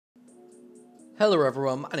Hello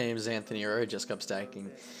everyone, my name is Anthony, or ajscupstacking.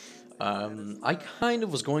 I kind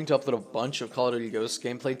of was going to upload a bunch of Call of Duty Ghosts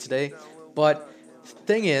gameplay today, but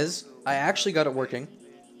thing is, I actually got it working.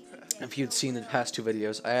 If you'd seen the past two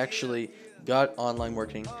videos, I actually got online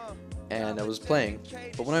working, and I was playing.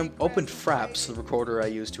 But when I opened Fraps, the recorder I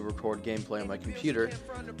use to record gameplay on my computer,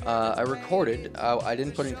 I recorded. I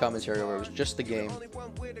didn't put any commentary over it, was just the game.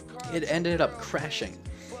 It ended up crashing.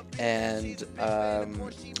 And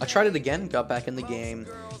I tried it again, got back in the game,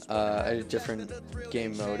 at a different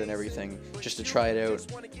game mode and everything, just to try it out,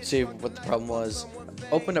 see what the problem was.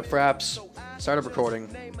 Opened up Fraps, started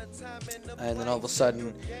recording, and then all of a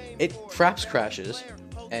sudden, Fraps crashes,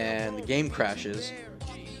 and the game crashes,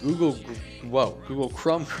 Google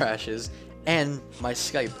Chrome crashes, and my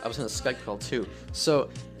Skype. I was in a Skype call too. So,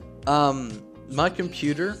 my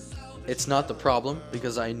computer, it's not the problem,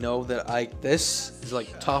 because I know that this is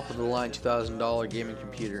like top of the line $2,000 gaming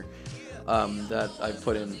computer that I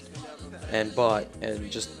put in and bought, and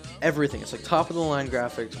just everything. It's like top of the line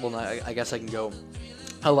graphics. Well, I guess I can go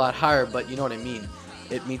a lot higher, but you know what I mean.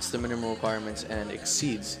 It meets the minimum requirements and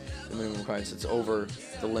exceeds the minimum requirements. It's over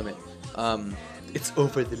the limit. It's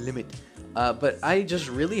over the limit. But I just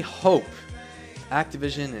really hope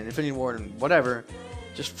Activision and Infinity Ward and whatever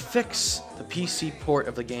just fix the PC port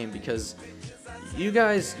of the game, because you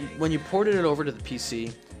guys, when you ported it over to the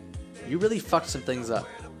PC, you really fucked some things up.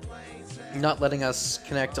 Not letting us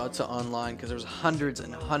connect to online, because there was hundreds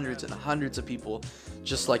and hundreds and hundreds of people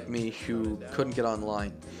just like me who couldn't get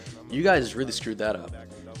online. You guys really screwed that up.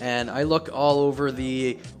 And I look all over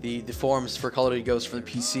the forums for Call of Duty Ghosts for the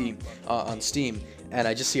PC on Steam, and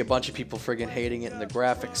I just see a bunch of people friggin' hating it, and the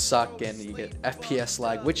graphics suck, and you get FPS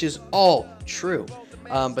lag, which is all true.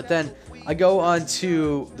 But then I go on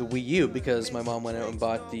to the WiiU, because my mom went out and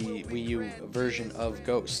bought the WiiU version of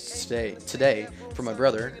Ghosts today for my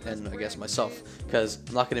brother and I guess myself, because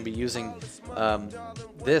I'm not going to be using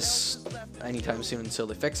this anytime soon until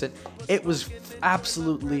they fix it. It was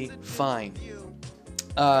absolutely fine.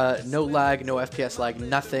 No lag, no FPS lag,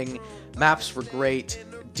 nothing. Maps were great,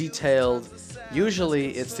 detailed.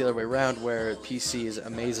 Usually it's the other way around, where PC is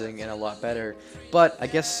amazing and a lot better, but I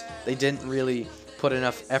guess they didn't really put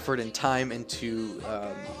enough effort and time into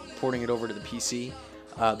porting it over to the PC.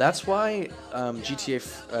 That's why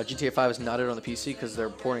GTA 5 is not out on the PC, because they're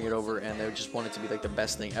porting it over and they just want it to be like the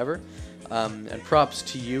best thing ever. And props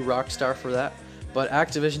to you, Rockstar, for that. But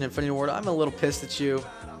Activision and Infinity Ward, I'm a little pissed at you.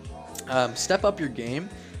 Step up your game.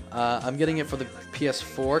 I'm getting it for the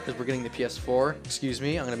PS4, because we're getting the PS4. Excuse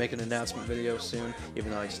me, I'm going to make an announcement video soon,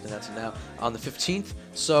 even though I just announced it now, on the 15th.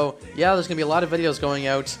 So, yeah, there's going to be a lot of videos going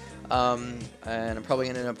out. And I'm probably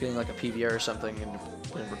going to end up getting like a PVR or something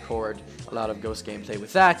and record a lot of Ghost gameplay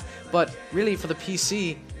with that. But really, for the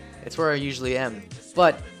PC, it's where I usually am.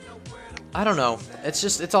 But I don't know.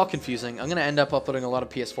 It's all confusing. I'm going to end up uploading a lot of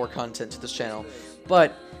PS4 content to this channel.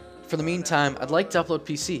 But for the meantime, I'd like to upload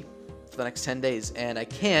PC for the next 10 days. And I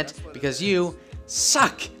can't, because you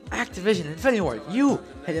suck. Activision and Infinity Ward. You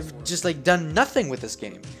have just like done nothing with this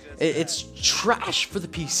game. It's trash for the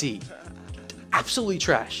PC. Absolutely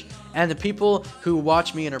trash. And the people who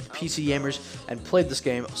watch me and are PC gamers and played this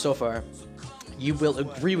game so far, you will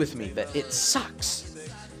agree with me that it sucks.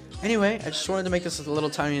 Anyway, I just wanted to make this a little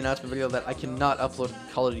tiny announcement video that I cannot upload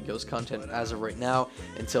Call of Duty Ghost content as of right now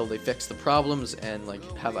until they fix the problems and like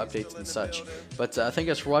have updates and such. But thank you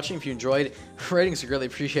guys for watching. If you enjoyed, ratings are greatly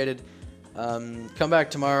appreciated. Come back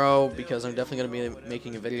tomorrow, because I'm definitely going to be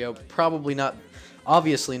making a video. Probably not,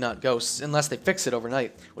 obviously not Ghosts, unless they fix it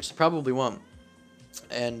overnight, which they probably won't.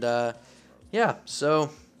 And, yeah, so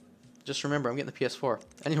just remember, I'm getting the PS4.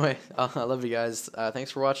 Anyway, I love you guys.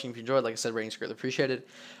 Thanks for watching. If you enjoyed, like I said, ratings greatly appreciated.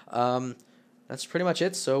 That's pretty much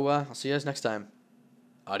it, so I'll see you guys next time.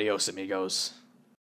 Adios, amigos.